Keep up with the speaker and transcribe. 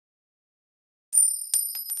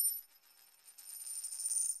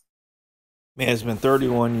Man, it's been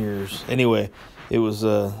 31 years. Anyway, it was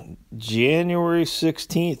January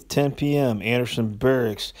 16th, 10 p.m., Anderson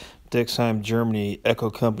Barracks, Dexheim, Germany,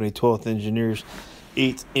 Echo Company, 12th Engineers,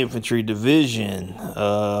 8th Infantry Division.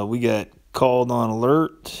 We got called on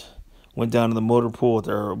alert, went down to the motor pool with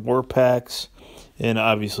our war packs, and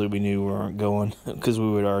obviously we knew we weren't going because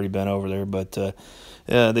we had already been over there, but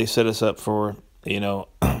they set us up for,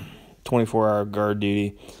 24-hour guard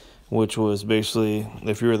duty, which was basically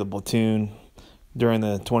if you were the platoon during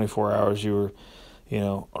the 24 hours, you were,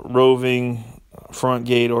 roving front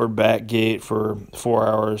gate or back gate for 4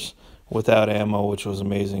 hours without ammo, which was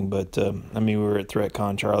amazing. But, we were at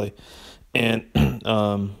ThreatCon Charlie. And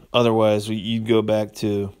otherwise, you'd go back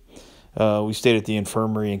to, we stayed at the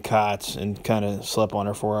infirmary in cots and kind of slept on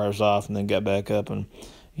our 4 hours off and then got back up and,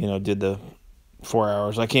 did the 4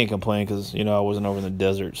 hours. I can't complain because, I wasn't over in the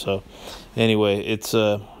desert. So, anyway, it's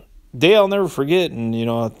day I'll never forget, and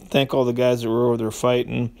I thank all the guys that were over there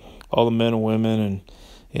fighting, all the men and women,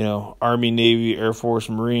 and Army, Navy, Air Force,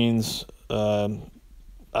 Marines.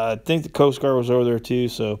 I think the Coast Guard was over there too.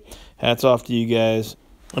 So hats off to you guys.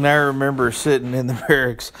 And I remember sitting in the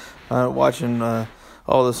barracks watching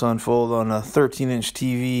all this unfold on a 13-inch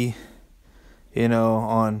TV,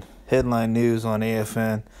 on headline news on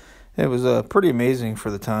AFN. It was pretty amazing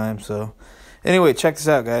for the time. So anyway, check this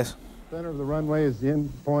out, guys. Center of the runway is the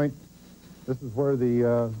end point. This is where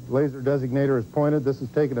the laser designator is pointed. This is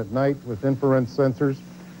taken at night with infrared sensors.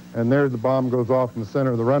 And there the bomb goes off in the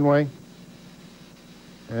center of the runway.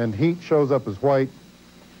 And heat shows up as white.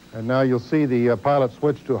 And now you'll see the pilot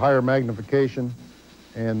switch to higher magnification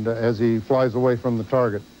and as he flies away from the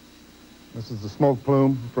target. This is the smoke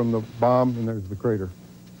plume from the bomb, and there's the crater.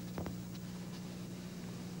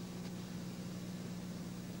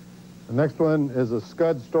 The next one is a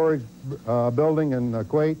Scud storage building in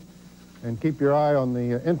Kuwait, and keep your eye on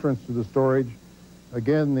the entrance to the storage.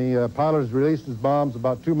 Again, the pilot has released his bombs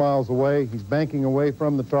about 2 miles away. He's banking away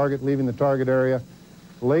from the target, leaving the target area,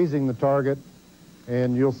 lasing the target,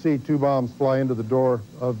 and you'll see 2 bombs fly into the door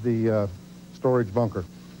of the storage bunker.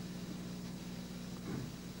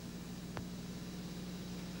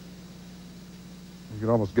 You can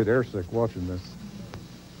almost get airsick watching this.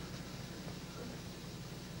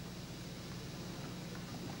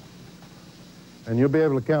 And you'll be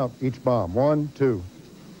able to count each bomb. 1, 2.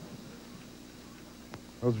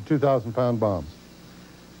 Those are 2,000-pound bombs.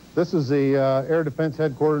 This is the Air Defense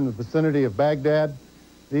Headquarters in the vicinity of Baghdad.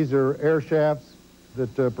 These are air shafts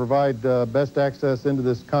that provide best access into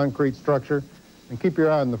this concrete structure. And keep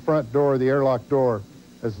your eye on the front door, the airlock door,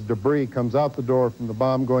 as the debris comes out the door from the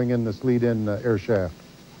bomb going in this lead-in air shaft.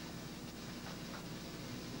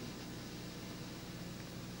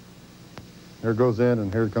 There it goes in,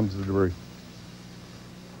 and here comes the debris.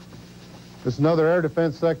 This is another air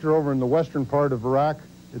defense sector over in the western part of Iraq.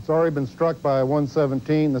 It's already been struck by a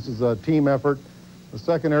 117. This is a team effort. The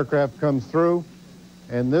second aircraft comes through,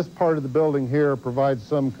 and this part of the building here provides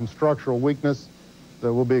some constructional weakness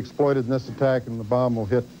that will be exploited in this attack, and the bomb will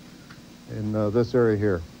hit in this area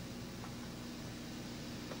here.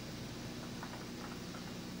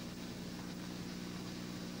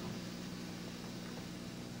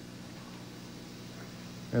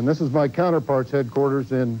 And this is my counterpart's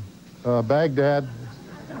headquarters in Baghdad.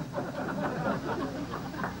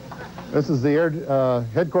 This is the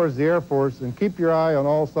headquarters of the Air Force, and keep your eye on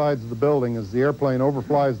all sides of the building as the airplane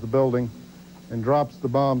overflies the building and drops the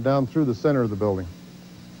bomb down through the center of the building.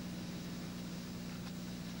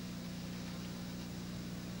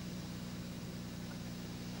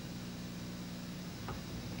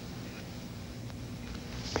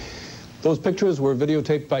 Those pictures were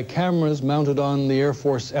videotaped by cameras mounted on the Air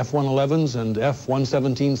Force F-111s and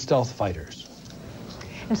F-117 stealth fighters.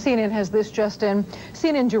 And CNN has this just in.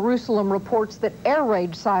 CNN Jerusalem reports that air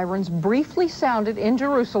raid sirens briefly sounded in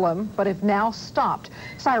Jerusalem, but have now stopped.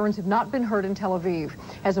 Sirens have not been heard in Tel Aviv.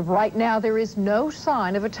 As of right now, there is no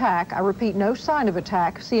sign of attack. I repeat, no sign of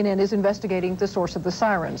attack. CNN is investigating the source of the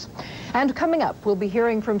sirens. And coming up, we'll be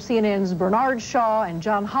hearing from CNN's Bernard Shaw and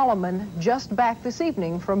John Holloman, just back this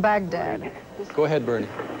evening from Baghdad. Go ahead, Bernie.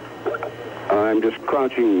 I'm just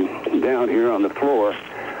crouching down here on the floor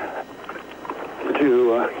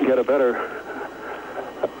to get a better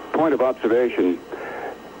point of observation.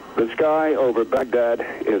 The sky over Baghdad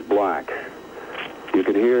is black. You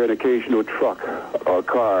can hear an occasional truck or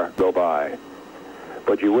car go by,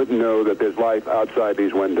 but you wouldn't know that there's life outside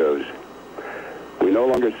these windows. We no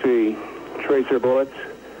longer see tracer bullets.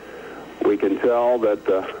 We can tell that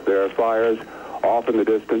there are fires off in the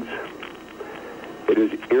distance. It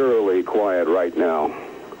is eerily quiet right now.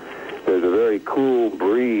 There's a very cool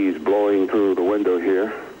breeze blowing through the window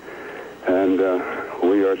here, and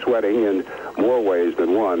we are sweating in more ways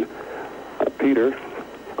than one. Peter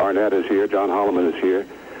Arnett is here. John Holloman is here.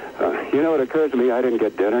 You know, it occurs to me I didn't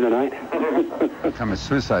get dinner tonight. Commit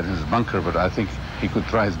suicide in his bunker, but I think he could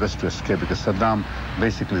try his best to escape because Saddam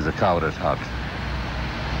basically is a coward at heart.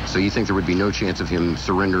 So you think there would be no chance of him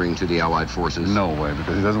surrendering to the Allied forces? No way,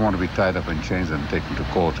 because he doesn't want to be tied up in chains and taken to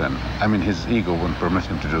court, and I mean his ego wouldn't permit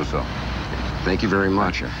him to do so. Thank you very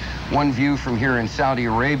much. One view from here in Saudi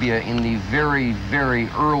Arabia in the very, very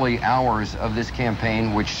early hours of this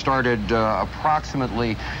campaign, which started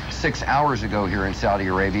approximately 6 hours ago here in Saudi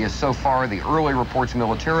Arabia. So far, the early reports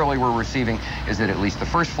militarily we're receiving is that at least the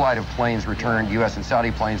first flight of planes returned, U.S. and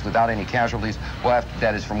Saudi planes, without any casualties.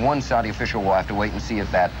 That is from one Saudi official. We'll have to wait and see if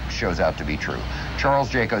that shows out to be true. Charles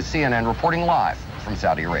Jacobs, CNN, reporting live from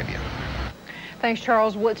Saudi Arabia. Thanks,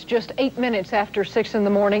 Charles. Well, it's just 8 minutes after 6 in the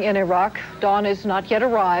morning in Iraq. Dawn is not yet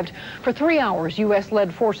arrived. For 3 hours,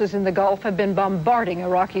 U.S.-led forces in the Gulf have been bombarding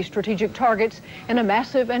Iraqi strategic targets in a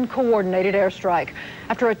massive and coordinated airstrike.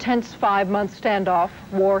 After a tense 5-month standoff,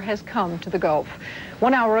 war has come to the Gulf.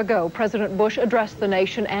 1 hour ago, President Bush addressed the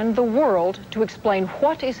nation and the world to explain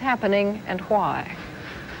what is happening and why.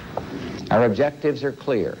 Our objectives are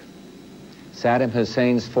clear. Saddam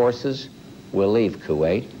Hussein's forces will leave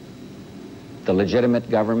Kuwait. The legitimate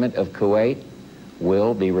government of Kuwait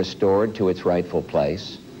will be restored to its rightful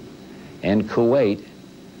place, and Kuwait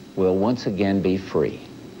will once again be free.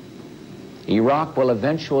 Iraq will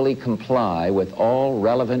eventually comply with all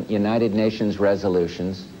relevant United Nations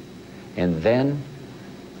resolutions, and then,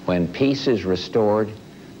 when peace is restored,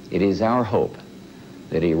 it is our hope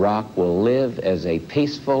that Iraq will live as a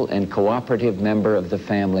peaceful and cooperative member of the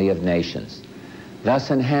family of nations,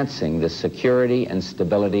 thus enhancing the security and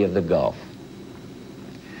stability of the Gulf.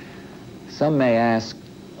 Some may ask,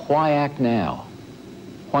 why act now?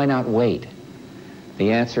 Why not wait?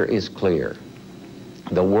 The answer is clear.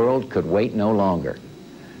 The world could wait no longer.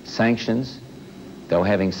 Sanctions, though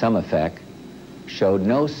having some effect, showed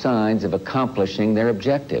no signs of accomplishing their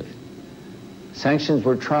objective. Sanctions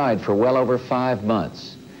were tried for well over 5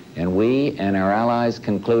 months, and we and our allies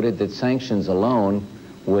concluded that sanctions alone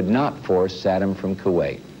would not force Saddam from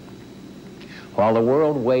Kuwait. While the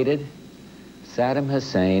world waited, Saddam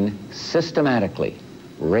Hussein systematically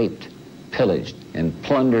raped, pillaged, and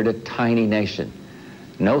plundered a tiny nation,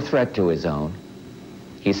 no threat to his own.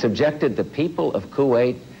 He subjected the people of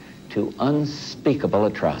Kuwait to unspeakable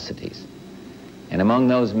atrocities, and among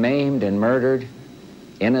those maimed and murdered,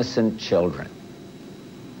 innocent children.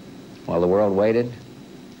 While the world waited,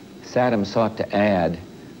 Saddam sought to add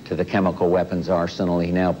to the chemical weapons arsenal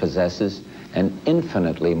he now possesses an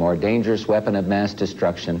infinitely more dangerous weapon of mass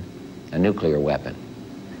destruction, a nuclear weapon.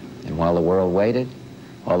 And while the world waited,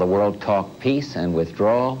 while the world talked peace and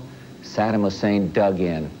withdrawal, Saddam Hussein dug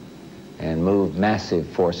in and moved massive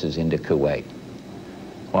forces into Kuwait.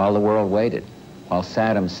 While the world waited, while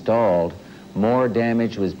Saddam stalled, more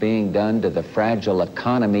damage was being done to the fragile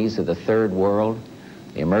economies of the Third World,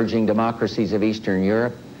 the emerging democracies of Eastern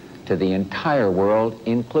Europe, to the entire world,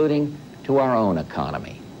 including to our own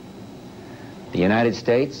economy. The United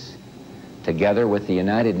States, together with the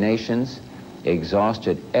United Nations,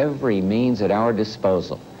 exhausted every means at our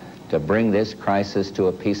disposal to bring this crisis to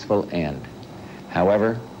a peaceful end.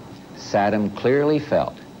 However, Saddam clearly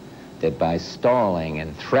felt that by stalling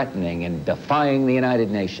and threatening and defying the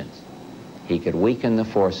United Nations, he could weaken the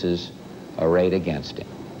forces arrayed against him.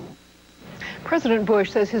 President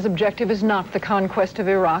Bush says his objective is not the conquest of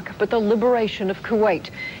Iraq, but the liberation of Kuwait.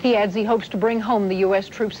 He adds he hopes to bring home the U.S.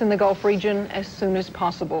 troops in the Gulf region as soon as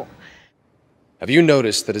possible. Have you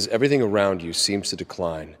noticed that as everything around you seems to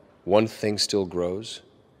decline, one thing still grows?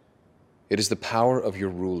 It is the power of your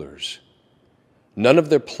rulers. None of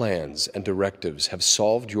their plans and directives have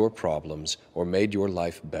solved your problems or made your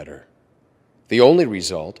life better. The only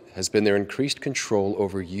result has been their increased control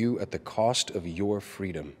over you at the cost of your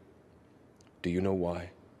freedom. Do you know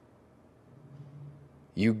why?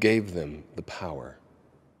 You gave them the power.